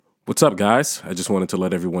What's up, guys? I just wanted to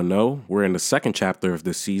let everyone know we're in the second chapter of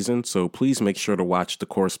this season, so please make sure to watch the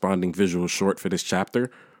corresponding visual short for this chapter,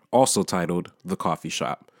 also titled The Coffee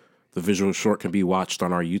Shop. The visual short can be watched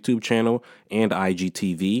on our YouTube channel and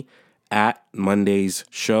IGTV at Mondays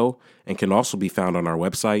Show and can also be found on our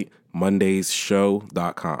website,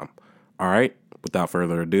 mondaysshow.com. All right, without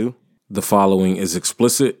further ado, the following is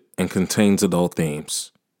explicit and contains adult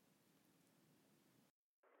themes.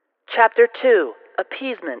 Chapter 2,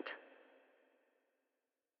 Appeasement.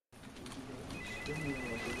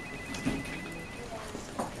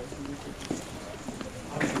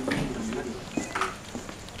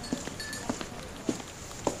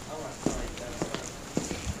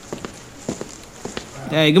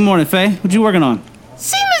 Hey, good morning, Faye. What you working on?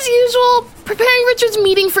 Same as usual, preparing Richard's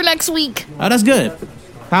meeting for next week. Oh, that's good.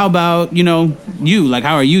 How about, you? Like,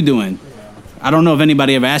 how are you doing? I don't know if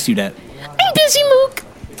anybody ever asked you that. I'm busy, Mook.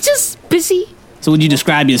 Just busy. So would you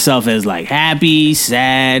describe yourself as, like, happy,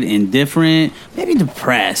 sad, indifferent, maybe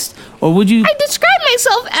depressed? Or would you... I describe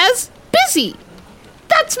myself as busy.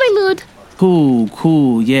 That's my mood.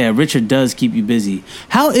 Cool. Yeah, Richard does keep you busy.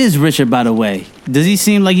 How is Richard, by the way? Does he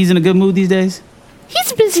seem like he's in a good mood these days?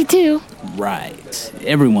 He's busy, too. Right.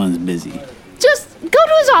 Everyone's busy. Just go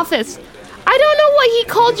to his office. I don't know what he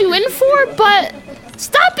called you in for, but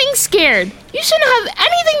stop being scared. You shouldn't have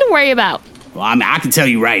anything to worry about. Well, I mean, I can tell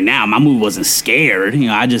you right now, my mood wasn't scared.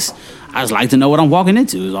 I just like to know what I'm walking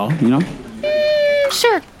into is all,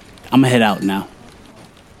 Sure. I'm gonna head out now.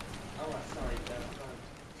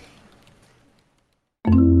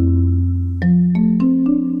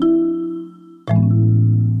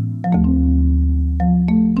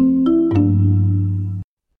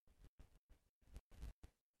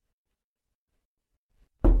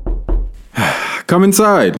 Come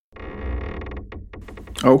inside.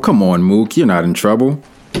 Oh, come on, Mook. You're not in trouble.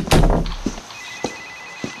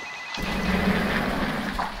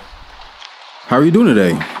 How are you doing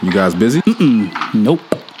today? You guys busy? Nope.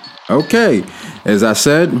 Okay. As I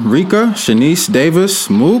said, Rika, Shanice, Davis,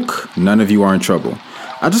 Mook, none of you are in trouble.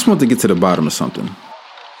 I just want to get to the bottom of something.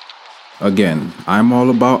 Again, I'm all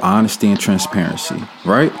about honesty and transparency,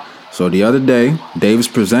 right? So the other day, Davis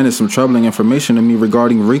presented some troubling information to me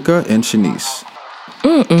regarding Rika and Shanice.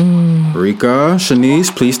 Rika,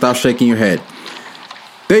 Shanice, please stop shaking your head.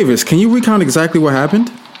 Davis, can you recount exactly what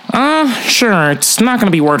happened? Sure. It's not going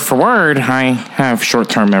to be word for word. I have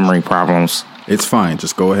short-term memory problems. It's fine.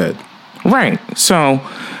 Just go ahead. Right. So,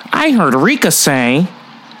 I heard Rika say,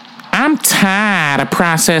 I'm tired of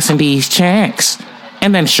processing these checks.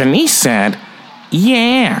 And then Shanice said,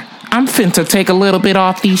 yeah, I'm finna take a little bit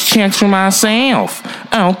off these checks for myself.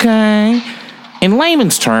 Okay. In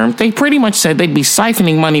layman's terms, they pretty much said they'd be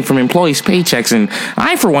siphoning money from employees' paychecks, and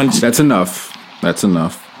I, for one... That's enough.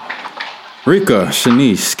 Rika,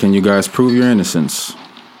 Shanice, can you guys prove your innocence?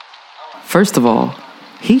 First of all,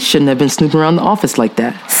 he shouldn't have been snooping around the office like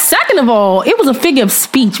that. Second of all, it was a figure of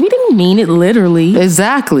speech. We didn't mean it literally.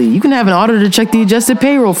 Exactly. You can have an auditor check the adjusted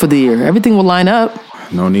payroll for the year. Everything will line up.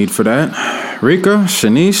 No need for that. Rika,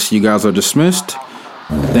 Shanice, you guys are dismissed.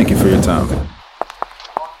 Thank you for your time.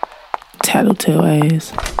 Tattletale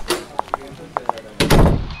ass.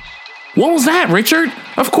 What was that, Richard?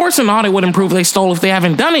 Of course an audit would prove they stole if they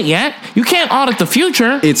haven't done it yet. You can't audit the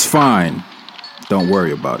future. It's fine. Don't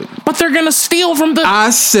worry about it. But they're gonna steal from the...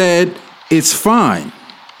 I said it's fine.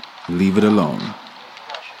 Leave it alone.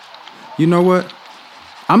 You know what?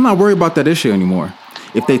 I'm not worried about that issue anymore.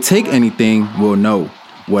 If they take anything, we'll know.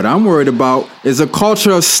 What I'm worried about is a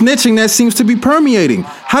culture of snitching that seems to be permeating.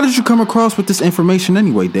 How did you come across with this information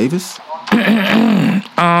anyway, Davis?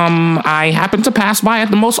 I happened to pass by at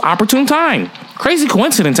the most opportune time. Crazy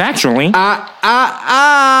coincidence, actually. Don't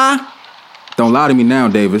lie to me now,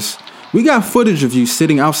 Davis. We got footage of you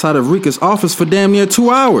sitting outside of Rika's office for damn near 2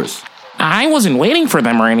 hours. I wasn't waiting for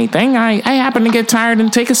them or anything. I happened to get tired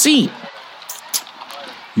and take a seat.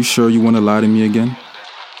 You sure you want to lie to me again?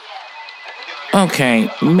 Okay,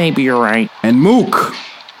 maybe you're right. And Mook,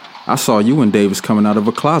 I saw you and Davis coming out of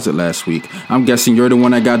a closet last week. I'm guessing you're the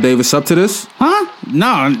one that got Davis up to this? Huh?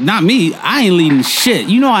 No, not me. I ain't leading shit.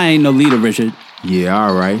 You know I ain't no leader, Richard. Yeah,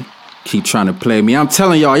 all right. Keep trying to play me. I'm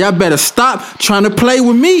telling y'all better stop trying to play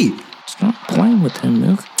with me. Stop playing with him,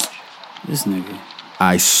 Mook. This nigga.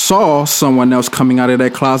 I saw someone else coming out of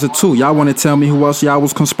that closet too. Y'all want to tell me who else y'all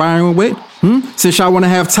was conspiring with? Since y'all want to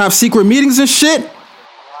have top secret meetings and shit?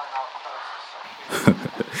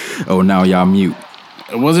 Oh, now y'all mute.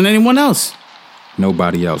 It wasn't anyone else.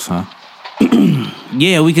 Nobody else, huh?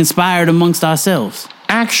 Yeah, we conspired amongst ourselves.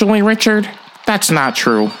 Actually, Richard, that's not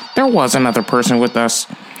true. There was another person with us.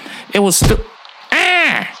 It was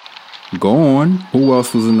Go on. Who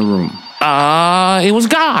else was in the room? It was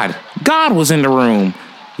God. God was in the room.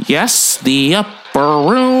 Yes, the upper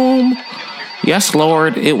room. Yes,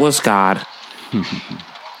 Lord, it was God.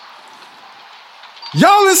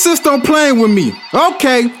 Y'all insist on playing with me.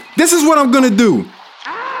 Okay, this is what I'm gonna do.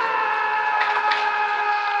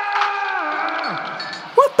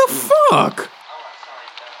 What the fuck?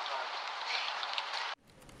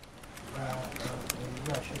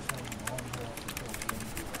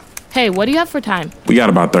 Hey, what do you have for time? We got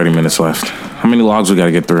about 30 minutes left. How many logs we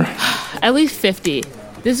gotta get through? At least 50.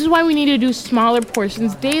 This is why we need to do smaller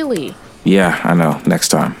portions daily. Yeah, I know. Next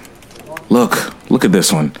time. Look at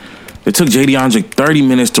this one. It took JD Andrzej 30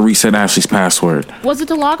 minutes to reset Ashley's password. Was it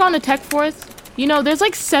to log on to TechForce? You know, there's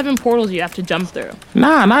like 7 portals you have to jump through.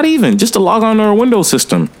 Nah, not even. Just to log on to her Windows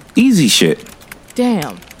system. Easy shit.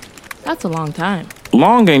 Damn, that's a long time.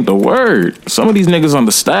 Long ain't the word. Some of these niggas on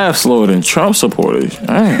the staff slower than Trump supporters.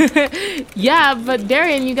 Yeah, but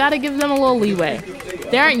Darian, you gotta give them a little leeway.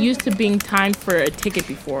 They aren't used to being timed for a ticket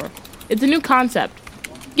before. It's a new concept.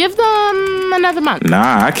 Give them another month.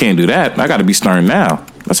 Nah, I can't do that. I gotta be starting now.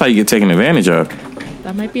 That's how you get taken advantage of.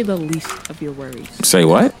 That might be the least of your worries. Say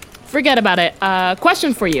what? Forget about it.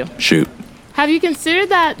 Question for you. Shoot. Have you considered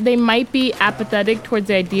that they might be apathetic towards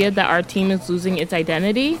the idea that our team is losing its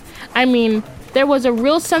identity? I mean, there was a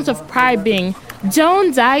real sense of pride being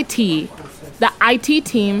Jones IT. The IT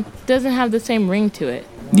team doesn't have the same ring to it.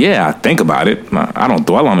 Yeah, think about it. I don't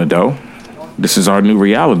dwell on it, though. This is our new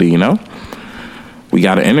reality, you know? We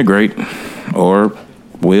gotta integrate, or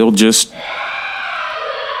we'll just...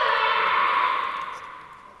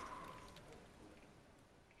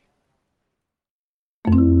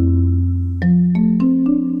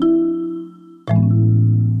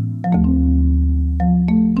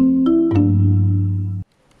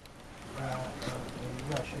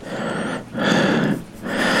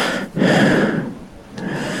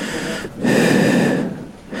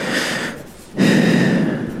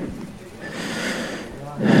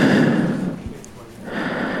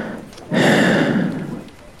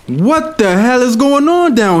 What the hell is going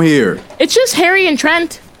on down here? It's just Harry and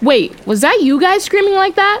Trent. Wait, was that you guys screaming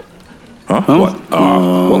like that? Huh?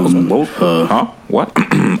 What?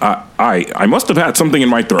 I must have had something in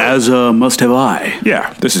my throat. As must have I.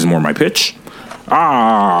 Yeah, this is more my pitch.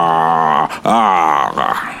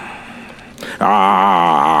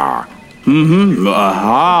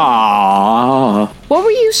 What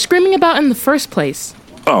were you screaming about in the first place?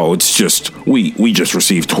 Oh, it's just, we just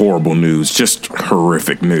received horrible news. Just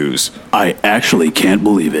horrific news. I actually can't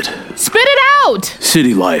believe it. Spit it out!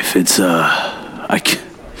 City life, it's, I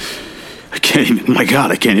can't even, my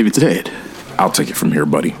God, I can't even say it. I'll take it from here,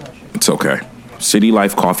 buddy. It's okay. City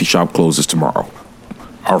Life Coffee Shop closes tomorrow.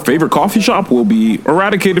 Our favorite coffee shop will be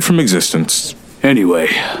eradicated from existence. Anyway,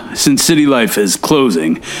 since City Life is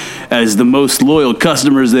closing, as the most loyal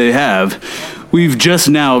customers they have, we've just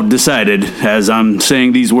now decided, as I'm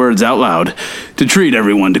saying these words out loud, to treat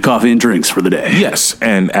everyone to coffee and drinks for the day. Yes,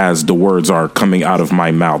 and as the words are coming out of my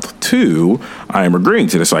mouth too, I am agreeing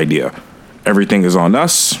to this idea. Everything is on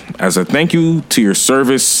us as a thank you to your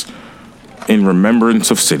service in remembrance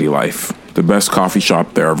of City Life, the best coffee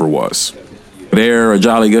shop there ever was. For they're a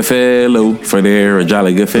jolly good fellow, for they're a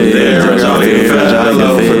jolly good fellow, for they're a jolly good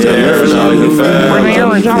fellow, for they're a jolly good fellow, for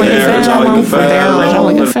they're a jolly good fellow, for they're a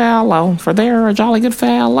jolly good fellow, for they're a jolly good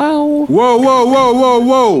fellow. Whoa.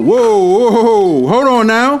 Hold on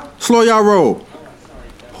now. Slow y'all roll.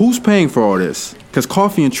 Who's paying for all this? Because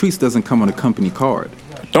coffee and treats doesn't come on a company card.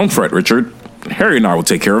 Don't fret, Richard. Harry and I will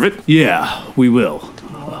take care of it. Yeah, we will.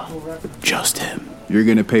 Just him. You're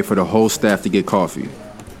going to pay for the whole staff to get coffee.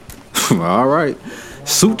 All right.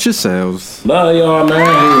 Suit yourselves. Love y'all, man.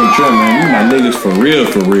 Harry and Trent, man. You my niggas for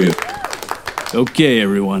real. Okay,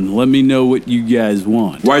 everyone, let me know what you guys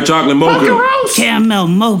want. White chocolate mocha. Caramel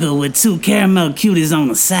mocha with 2 caramel cuties on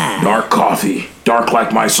the side. Dark coffee. Dark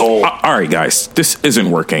like my soul. All right, guys. This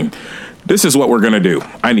isn't working. This is what we're going to do.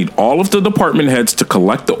 I need all of the department heads to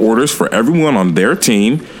collect the orders for everyone on their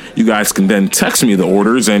team. You guys can then text me the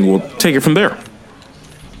orders and we'll take it from there.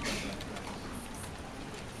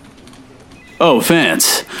 Oh,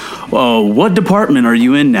 Vance. What department are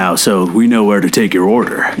you in now so we know where to take your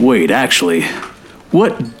order? Wait, actually,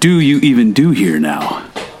 what do you even do here now?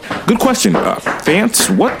 Good question.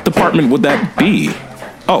 Vance, what department would that be?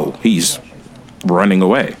 Oh, he's running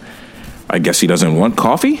away. I guess he doesn't want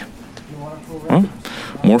coffee? Well,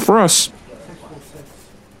 more for us.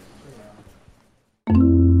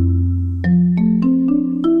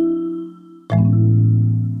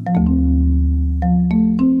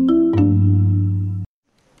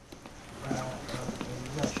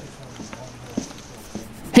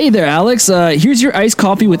 Hey there, Alex. Here's your iced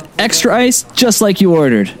coffee with extra ice, just like you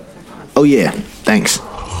ordered. Oh yeah, thanks.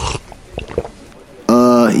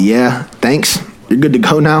 Yeah, thanks. You're good to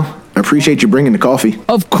go now. I appreciate you bringing the coffee.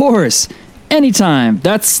 Of course. Anytime.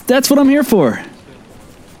 That's what I'm here for.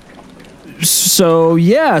 So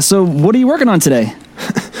what are you working on today?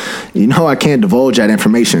 You know I can't divulge that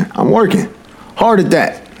information. I'm working. Hard at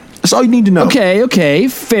that. That's all you need to know. Okay,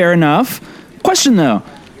 fair enough. Question though,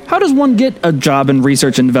 how does one get a job in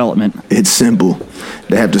research and development? It's simple.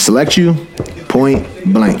 They have to select you, point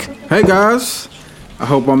blank. Hey guys, I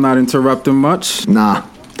hope I'm not interrupting much. Nah,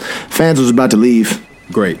 Fans was about to leave.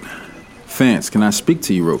 Great. Fans, can I speak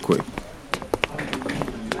to you real quick?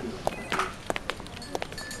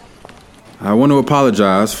 I want to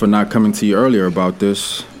apologize for not coming to you earlier about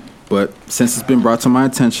this, but since it's been brought to my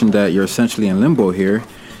attention that you're essentially in limbo here,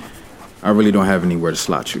 I really don't have anywhere to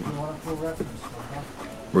slot you.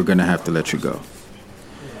 We're gonna have to let you go.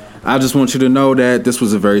 I just want you to know that this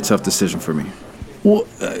was a very tough decision for me. Well,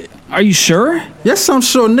 are you sure? Yes, I'm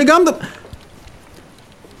sure, nigga.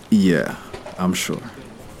 Yeah, I'm sure.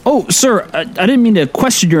 Oh, sir, I didn't mean to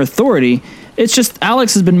question your authority. It's just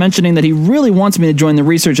Alex has been mentioning that he really wants me to join the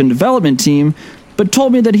research and development team, but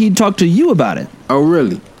told me that he'd talk to you about it. Oh,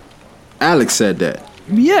 really? Alex said that?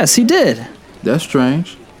 Yes, he did. That's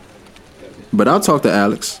strange. But I'll talk to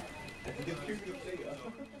Alex.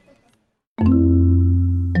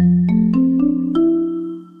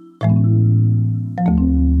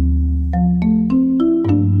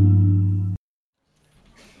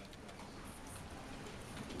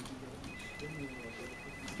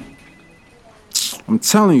 I'm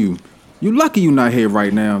telling you, you lucky you not here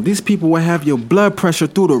right now. These people will have your blood pressure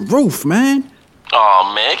through the roof, man.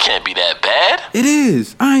 Oh man, it can't be that bad. It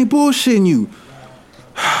is. I ain't bullshitting you.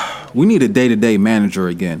 We need a day-to-day manager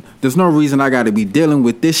again. There's no reason I gotta be dealing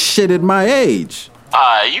with this shit at my age.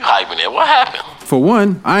 You hyping it. What happened? For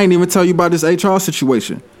one, I ain't even tell you about this HR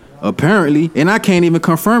situation. Apparently, and I can't even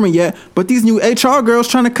confirm it yet, but these new HR girls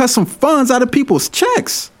trying to cut some funds out of people's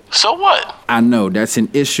checks. So what? I know, that's an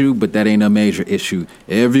issue, but that ain't a major issue.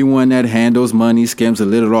 Everyone that handles money skims a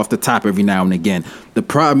little off the top every now and again. The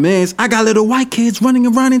problem is, I got little white kids running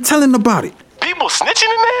around and telling about it. People snitching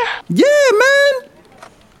in there? Yeah, man.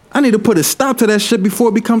 I need to put a stop to that shit before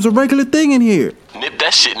it becomes a regular thing in here. Nip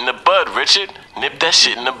that shit in the bud, Richard. Nip that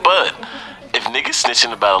shit in the bud. If niggas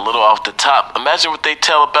snitching about a little off the top, imagine what they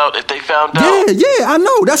tell about if they found out. Yeah, I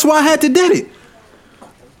know. That's why I had to did it.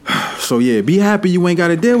 So yeah, be happy you ain't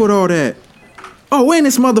gotta deal with all that. Oh, and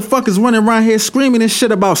this motherfucker's running around here screaming and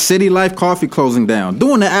shit about City Life Coffee closing down,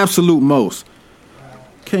 doing the absolute most.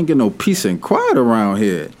 Can't get no peace and quiet around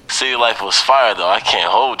here. City Life was fire though, I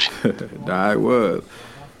can't hold you. Nah, it was.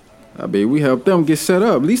 I mean, we helped them get set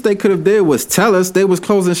up. At least they could have did was tell us they was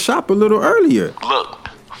closing shop a little earlier. Look,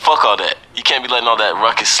 fuck all that. You can't be letting all that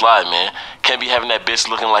ruckus slide, man. Can't be having that bitch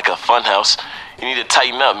looking like a funhouse. You need to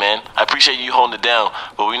tighten up, man. I appreciate you holding it down,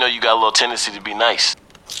 but we know you got a little tendency to be nice.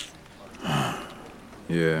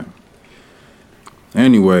 Yeah.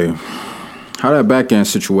 Anyway, how that back end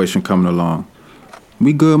situation coming along?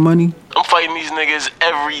 We good, money? I'm fighting these niggas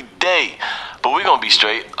every day, but we gonna be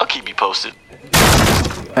straight. I'll keep you posted.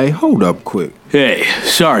 Hey, hold up quick. Hey,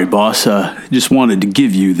 sorry, boss. Just wanted to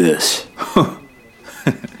give you this.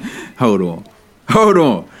 Hold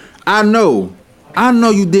on. I know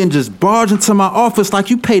you didn't just barge into my office like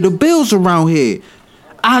you pay the bills around here.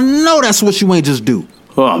 I know that's what you ain't just do.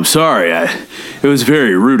 Oh, I'm sorry. It was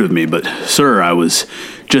very rude of me, but sir, I was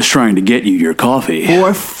just trying to get you your coffee.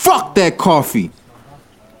 Boy, fuck that coffee.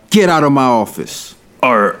 Get out of my office.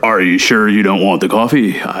 Are you sure you don't want the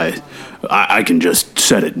coffee? I can just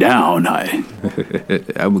set it down. I'm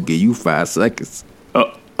gonna give you 5 seconds.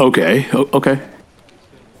 Okay.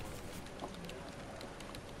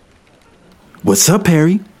 What's up,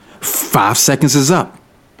 Harry? 5 seconds is up.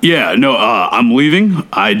 Yeah, no, I'm leaving.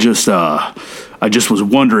 I just was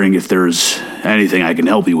wondering if there's anything I can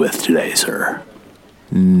help you with today, sir.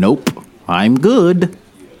 Nope, I'm good.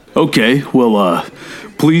 Okay, well,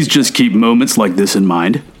 please just keep moments like this in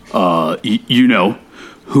mind. You know,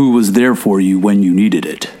 who was there for you when you needed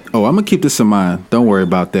it. Oh, I'm gonna keep this in mind. Don't worry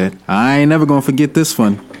about that. I ain't never gonna forget this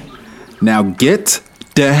one. Now get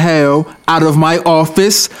the hell out of my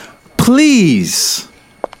office, please.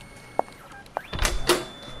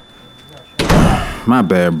 My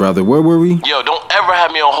bad, brother. Where were we? Yo, don't ever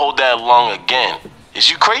have me on hold that long again. Is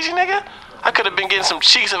you crazy, nigga? I could have been getting some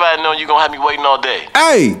cheeks if I had known you gonna have me waiting all day.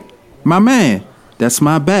 Hey, my man. That's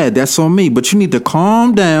my bad. That's on me. But you need to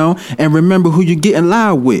calm down and remember who you're getting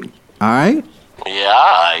loud with. All right? Yeah,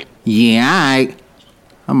 all right. Yeah, all right.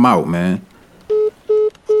 I'm out, man.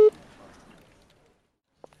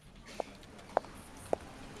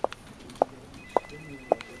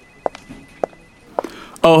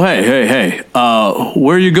 Oh, hey.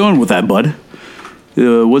 Where are you going with that, bud?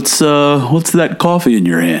 What's that coffee in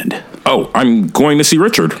your hand? Oh, I'm going to see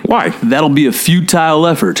Richard. Why? That'll be a futile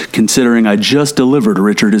effort, considering I just delivered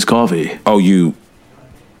Richard his coffee. Oh, you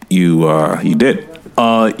did?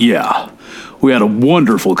 Yeah. We had a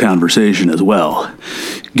wonderful conversation as well.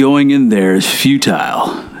 Going in there is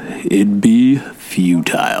futile. It'd be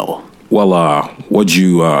futile. Well, what'd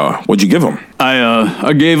you give him?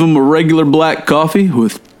 I gave him a regular black coffee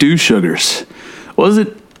with 2 sugars. Was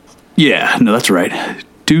it? Yeah, no, that's right.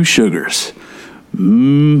 2 sugars.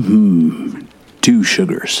 2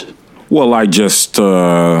 sugars. Well, I just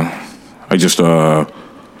happen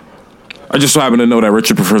to know that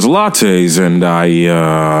Richard prefers lattes, and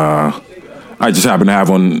I just happen to have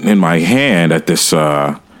one in my hand at this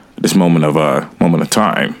moment of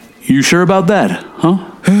time. You sure about that, huh?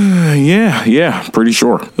 Yeah, pretty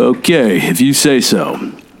sure. Okay, if you say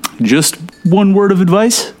so. Just one word of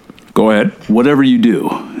advice? Go ahead. Whatever you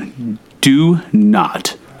do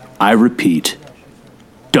not, I repeat,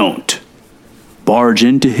 don't barge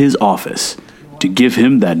into his office to give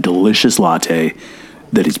him that delicious latte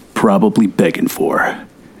that he's probably begging for.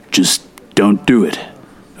 Just don't do it,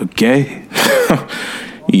 okay?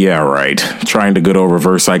 Yeah, right. Trying the good old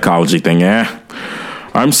reverse psychology thing, yeah?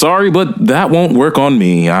 I'm sorry, but that won't work on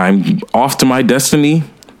me. I'm off to my destiny.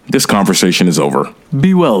 This conversation is over.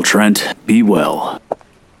 Be well, Trent. Be well.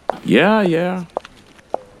 Yeah.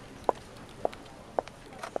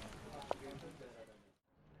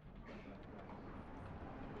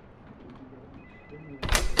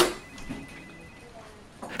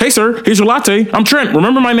 Hey, sir, here's your latte. I'm Trent.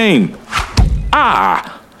 Remember my name.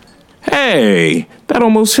 Hey, that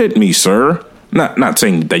almost hit me, sir. Not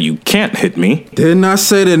saying that you can't hit me. Didn't I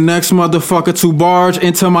say the next motherfucker to barge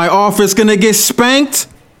into my office gonna get spanked?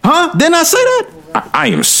 Huh? Didn't I say that? I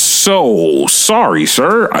am so sorry,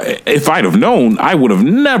 sir. If I'd have known, I would have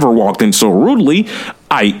never walked in so rudely.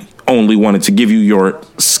 I only wanted to give you your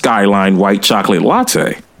Skyline white chocolate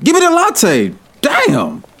latte. Give me the latte.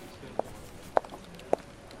 Damn.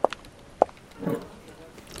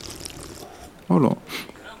 Hold on.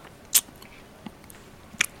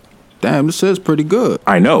 Damn, this is pretty good.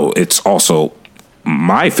 I know. It's also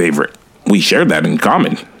my favorite. We share that in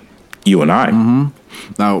common. You and I. Mm-hmm.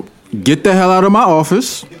 Now, get the hell out of my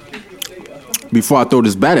office before I throw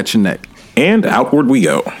this bat at your neck. And outward we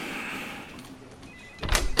go.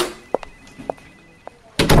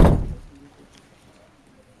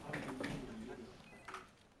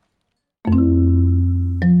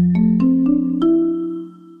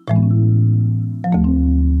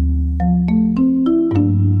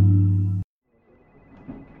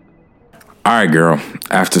 All right, girl.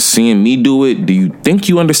 After seeing me do it, do you think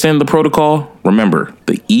you understand the protocol? Remember,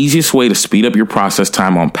 the easiest way to speed up your process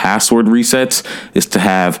time on password resets is to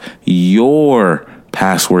have your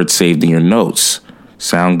password saved in your notes.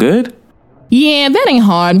 Sound good? Yeah, that ain't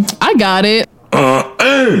hard. I got it.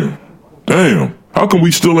 Damn. How come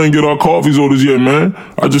we still ain't get our coffees orders yet, man?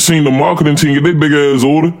 I just seen the marketing team get their big ass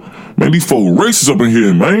order. Man, these folk racist up in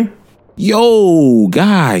here, man. Yo,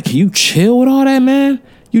 guy, can you chill with all that, man?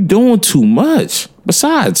 You doing too much.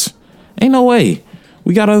 Besides, ain't no way.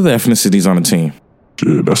 We got other ethnicities on the team.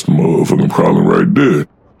 Shit, that's the motherfucking problem right there.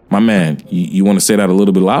 My man, you want to say that a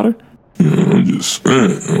little bit louder? Yeah, I'm just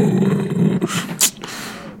saying.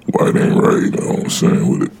 White ain't right, you know what I'm saying,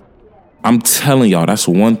 with it. I'm telling y'all, that's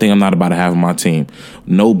one thing I'm not about to have on my team.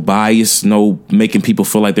 No bias, no making people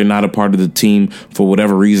feel like they're not a part of the team for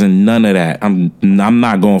whatever reason. None of that. I'm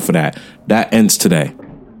not going for that. That ends today.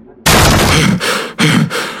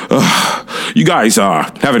 You guys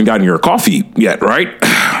haven't gotten your coffee yet, right?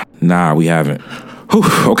 Nah, we haven't. Whew,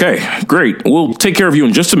 okay, great. We'll take care of you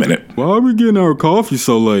in just a minute. Why are we getting our coffee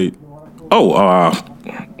so late?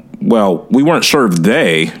 Well, we weren't sure if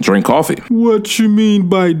they drink coffee. What you mean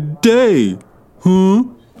by they? Huh?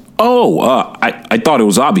 I thought it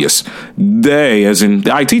was obvious. They, as in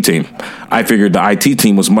the IT team. I figured the IT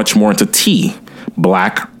team was much more into tea.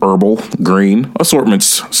 Black, herbal, green,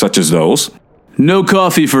 assortments such as those. No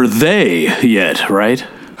coffee for they yet, right?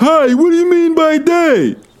 Hey, what do you mean by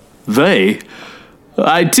they? They?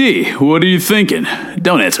 IT, what are you thinking?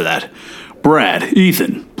 Don't answer that. Brad,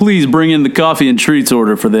 Ethan, please bring in the coffee and treats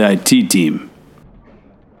order for the IT team.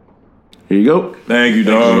 Here you go. Thank you,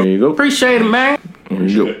 dog. Here you go. Appreciate it, man. Here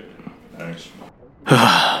you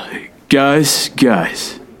go. Guys,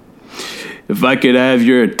 if I could have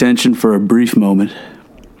your attention for a brief moment.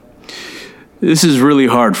 This is really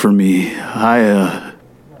hard for me. It's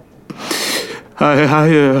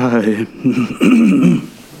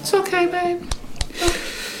okay, babe.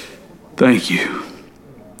 Thank you.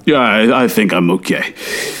 Yeah, I think I'm okay.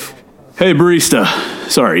 Hey, barista.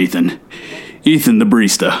 Sorry, Ethan. Ethan, the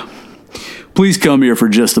barista. Please come here for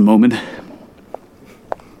just a moment.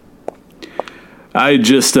 I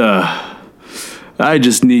just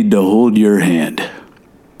need to hold your hand.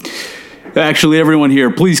 Actually, everyone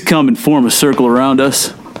here, please come and form a circle around us.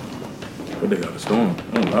 What they got us going?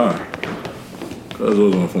 Oh, my. Cuz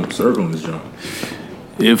was going to form a circle in this job.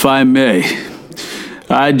 If I may,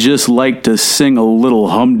 I'd just like to sing a little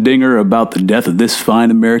humdinger about the death of this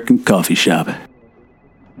fine American coffee shop.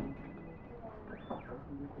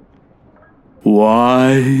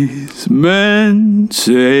 Wise men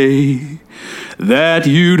say that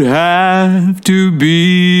you'd have to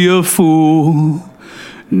be a fool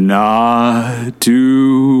not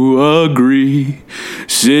to agree.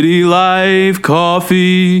 City Life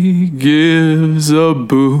coffee gives a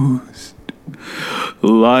boost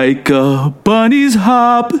like a bunny's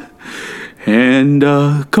hop and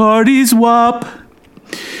a Cardi's wop.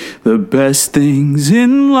 The best things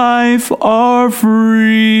in life are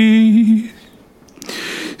free.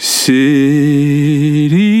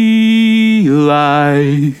 City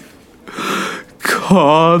Life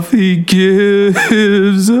coffee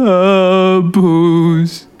gives a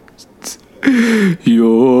boost.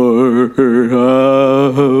 You're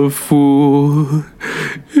a fool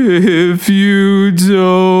if you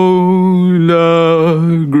don't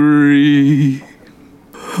agree.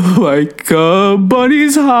 Like a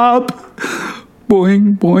bunny's hop,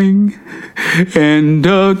 boing boing, and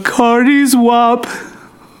a Cardi's wop.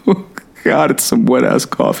 Oh God, it's some wet ass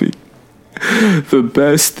coffee. The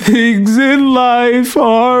best things in life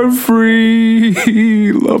are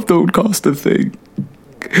free. Love don't cost a thing.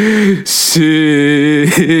 City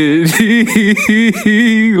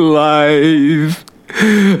Life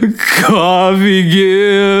coffee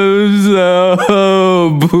gives a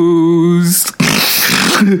boost.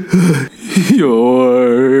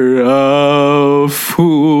 You're a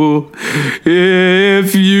fool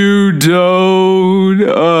if you don't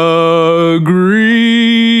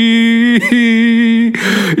agree.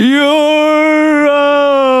 You're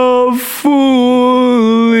a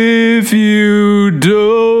fool if you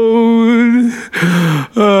don't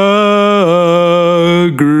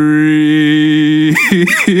agree.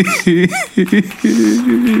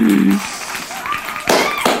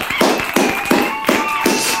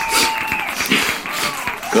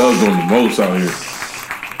 Cuz doing the most out here.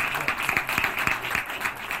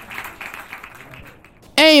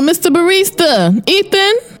 Hey, Mr. Barista,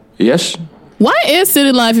 Ethan? Yes? Why is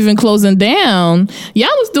City Life even closing down?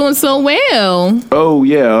 Y'all was doing so well. Oh,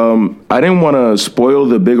 yeah, I didn't want to spoil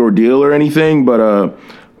the big ordeal or anything, but,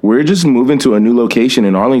 we're just moving to a new location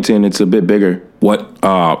in Arlington. It's a bit bigger. What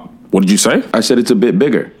did you say? I said it's a bit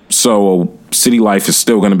bigger. So City Life is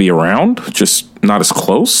still going to be around, just not as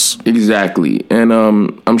close? Exactly. And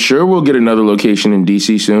I'm sure we'll get another location in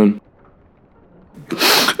DC soon.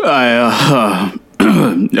 I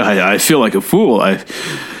feel like a fool. I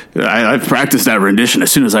practiced that rendition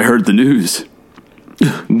as soon as I heard the news.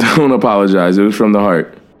 Don't apologize. It was from the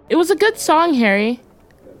heart. It was a good song, Harry.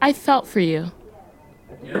 I felt for you.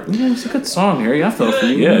 Yeah, it's a good song, Harry. I felt for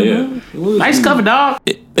you. Yeah. Nice cover, dog.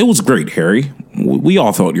 It was great, Harry. We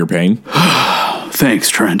all felt your pain. Thanks,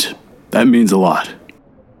 Trent. That means a lot.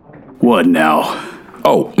 What now?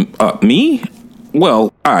 Oh, me?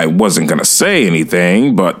 Well, I wasn't going to say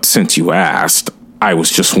anything, but since you asked, I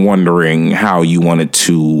was just wondering how you wanted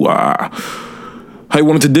to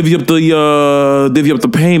divvy up the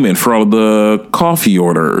payment for all of the coffee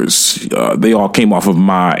orders. They all came off of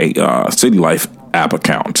my City Life app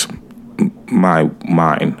account. My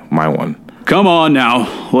one. Come on now.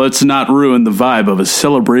 Let's not ruin the vibe of a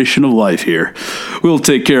celebration of life here. We'll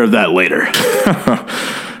take care of that later.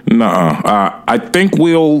 Nuh-uh. I think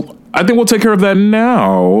we'll take care of that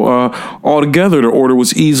now. Altogether, the order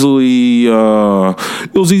was easily over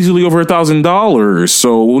 $1,000.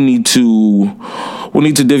 So we'll need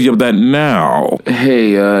to divvy up that now.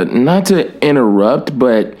 Hey, not to interrupt,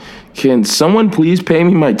 but can someone please pay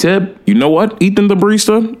me my tip? You know what, Ethan the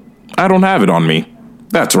barista? I don't have it on me.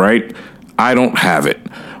 That's right. I don't have it.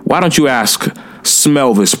 Why don't you ask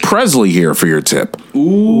Smelvis Presley here for your tip?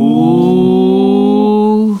 Ooh.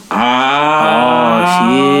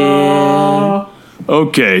 Yeah.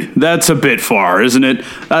 Okay, that's a bit far, isn't it?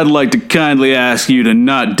 I'd like to kindly ask you to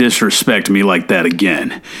not disrespect me like that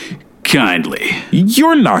again. Kindly.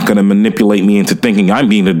 You're not going to manipulate me into thinking I'm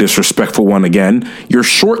being a disrespectful one again. You're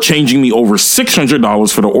shortchanging me over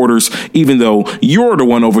 $600 for the orders, even though you're the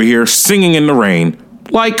one over here singing in the rain.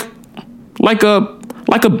 Like a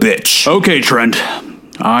bitch. Okay, Trent.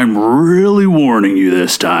 I'm really warning you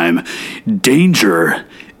this time. Danger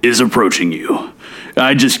is approaching you.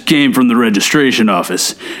 I just came from the registration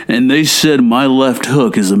office, and they said my left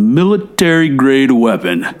hook is a military-grade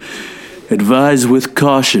weapon. Advise with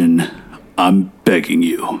caution. I'm begging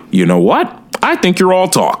you. You know what? I think you're all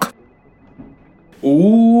talk.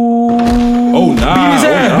 Ooh. Oh, nah. Beat his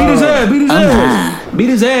ass, beat his ass, beat his ass. Beat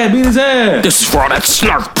his ass, beat his ass. This is for all that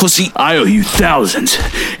snark, pussy. I owe you thousands,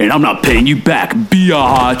 and I'm not paying you back,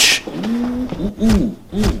 biatch.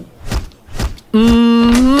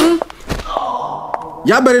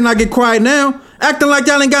 Y'all better not get quiet now. Acting like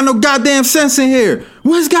y'all ain't got no goddamn sense in here.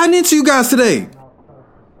 What's gotten into you guys today?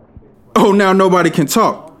 Oh, now nobody can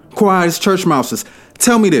talk. Quiet as church mouses.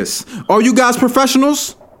 Tell me this. Are you guys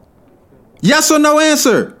professionals? Yes or no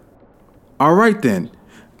answer? All right then.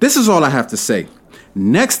 This is all I have to say.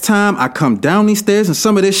 Next time I come down these stairs and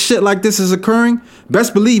some of this shit like this is occurring,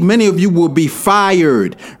 best believe many of you will be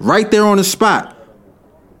fired right there on the spot.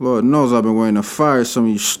 Lord knows I've been waiting to fire some of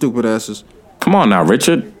you stupid asses. Come on now,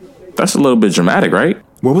 Richard. That's a little bit dramatic, right?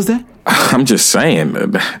 What was that? I'm just saying.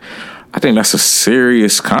 I think that's a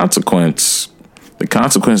serious consequence. The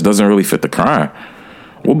consequence doesn't really fit the crime.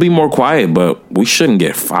 We'll be more quiet, but we shouldn't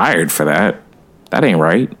get fired for that. That ain't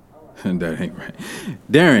right. That ain't right.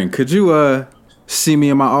 Darren, could you see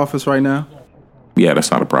me in my office right now? Yeah,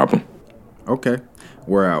 that's not a problem. Okay,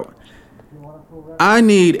 we're out. I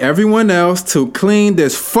need everyone else to clean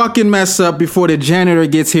this fucking mess up before the janitor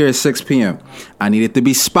gets here at 6 p.m. I need it to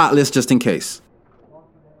be spotless just in case.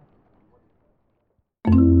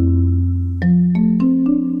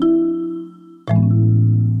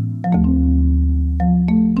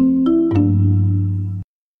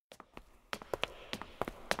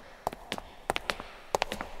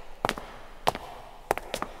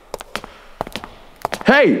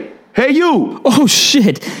 Hey, you! Oh,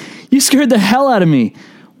 shit. You scared the hell out of me.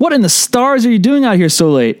 What in the stars are you doing out here so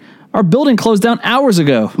late? Our building closed down hours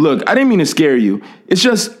ago. Look, I didn't mean to scare you. It's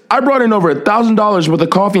just, I brought in over $1,000 worth of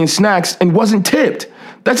coffee and snacks and wasn't tipped.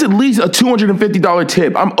 That's at least a $250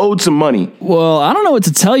 tip. I'm owed some money. Well, I don't know what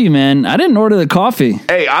to tell you, man. I didn't order the coffee.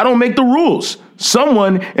 Hey, I don't make the rules.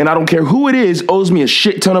 Someone, and I don't care who it is, owes me a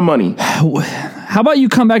shit ton of money. How about you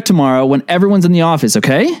come back tomorrow when everyone's in the office,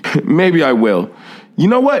 okay? Maybe I will. You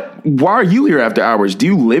know what? Why are you here after hours? Do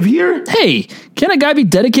you live here? Hey, can't a guy be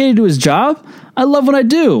dedicated to his job? I love what I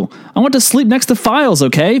do. I want to sleep next to files,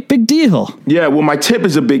 okay? Big deal. Yeah, well, my tip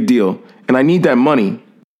is a big deal, and I need that money.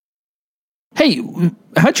 Hey,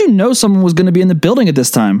 how'd you know someone was going to be in the building at this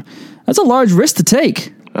time? That's a large risk to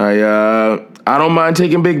take. I don't mind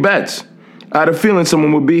taking big bets. I had a feeling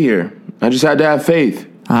someone would be here. I just had to have faith.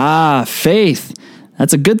 Ah, faith.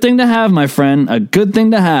 That's a good thing to have, my friend. A good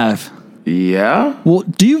thing to have. Yeah? Well,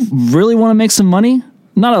 do you really want to make some money?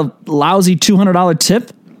 Not a lousy $200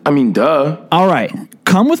 tip? I mean, duh. All right,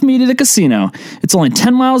 come with me to the casino. It's only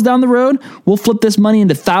 10 miles down the road. We'll flip this money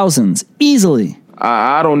into thousands, easily.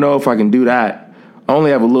 I don't know if I can do that. I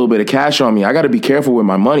only have a little bit of cash on me. I got to be careful with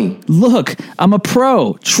my money. Look, I'm a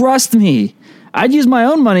pro. Trust me. I'd use my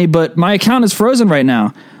own money, but my account is frozen right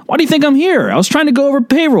now. Why do you think I'm here? I was trying to go over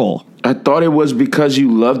payroll. I thought it was because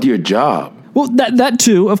you loved your job. Well, that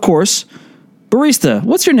too, of course. Barista,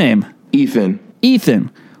 what's your name? Ethan.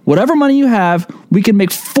 Ethan, whatever money you have, we can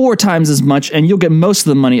make 4 times as much and you'll get most of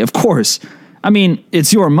the money, of course. I mean,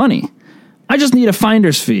 it's your money. I just need a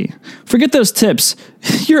finder's fee. Forget those tips.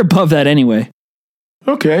 You're above that anyway.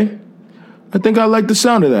 Okay. I think I like the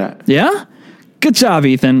sound of that. Yeah? Good job,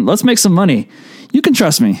 Ethan. Let's make some money. You can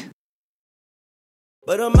trust me.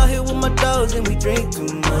 But I'm out here with my dogs and we drink too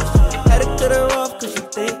much. Had to cut her off cause she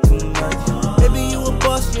think too much. Baby, you a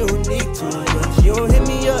boss, you don't need too much. You don't hit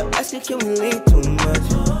me up, asking can we lean too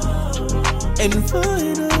much. And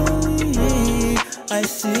finally, I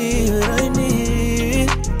see what I need.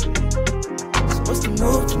 Supposed to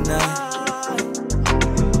move tonight.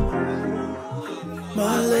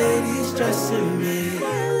 My lady's dressing me.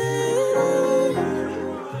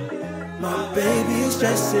 My baby's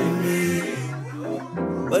dressing me.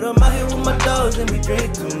 But I'm out here with my dogs and we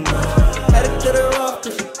drink too much. Had to cut her off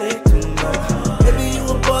cause she think too much. Baby, you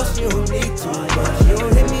a boss, you don't need too much. You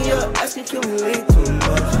don't hit me up, asking can we lean too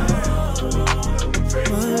much.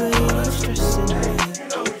 My lady's stressing me.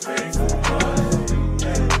 My baby's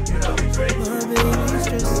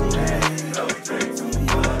stressing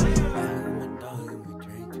me.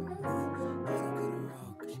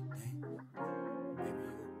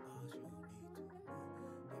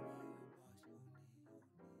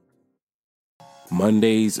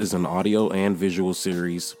 Mondays is an audio and visual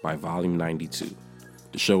series by Volume 92.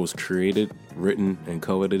 The show was created, written, and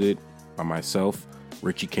co-edited by myself,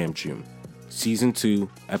 Richie Kamchun. Season 2,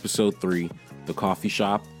 Episode 3, The Coffee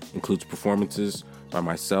Shop, includes performances by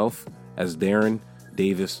myself as Darren,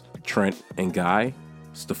 Davis, Trent, and Guy,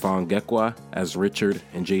 Stefan Gekwa as Richard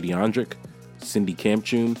and JD Andrick, Cindy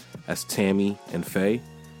Kamchun as Tammy and Faye,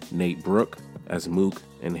 Nate Brooke as Mook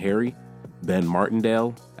and Harry, Ben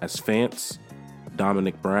Martindale as Fance,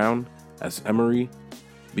 Dominic Brown as Emery,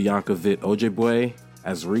 Bianca Vitt Ojibwe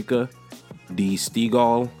as Rika, Dee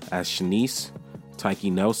Stegall as Shanice, Tyke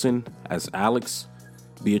Nelson as Alex,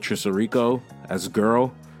 Beatrice Arico as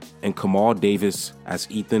Girl, and Kamal Davis as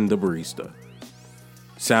Ethan the Barista.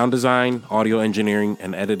 Sound design, audio engineering,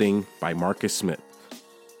 and editing by Marcus Smith.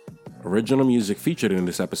 Original music featured in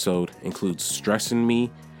this episode includes Stressin'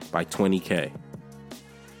 Me by 20K.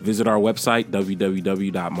 Visit our website,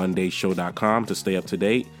 www.mondayshow.com, to stay up to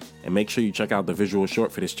date, and make sure you check out the visual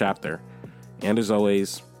short for this chapter. And as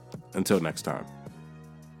always, until next time.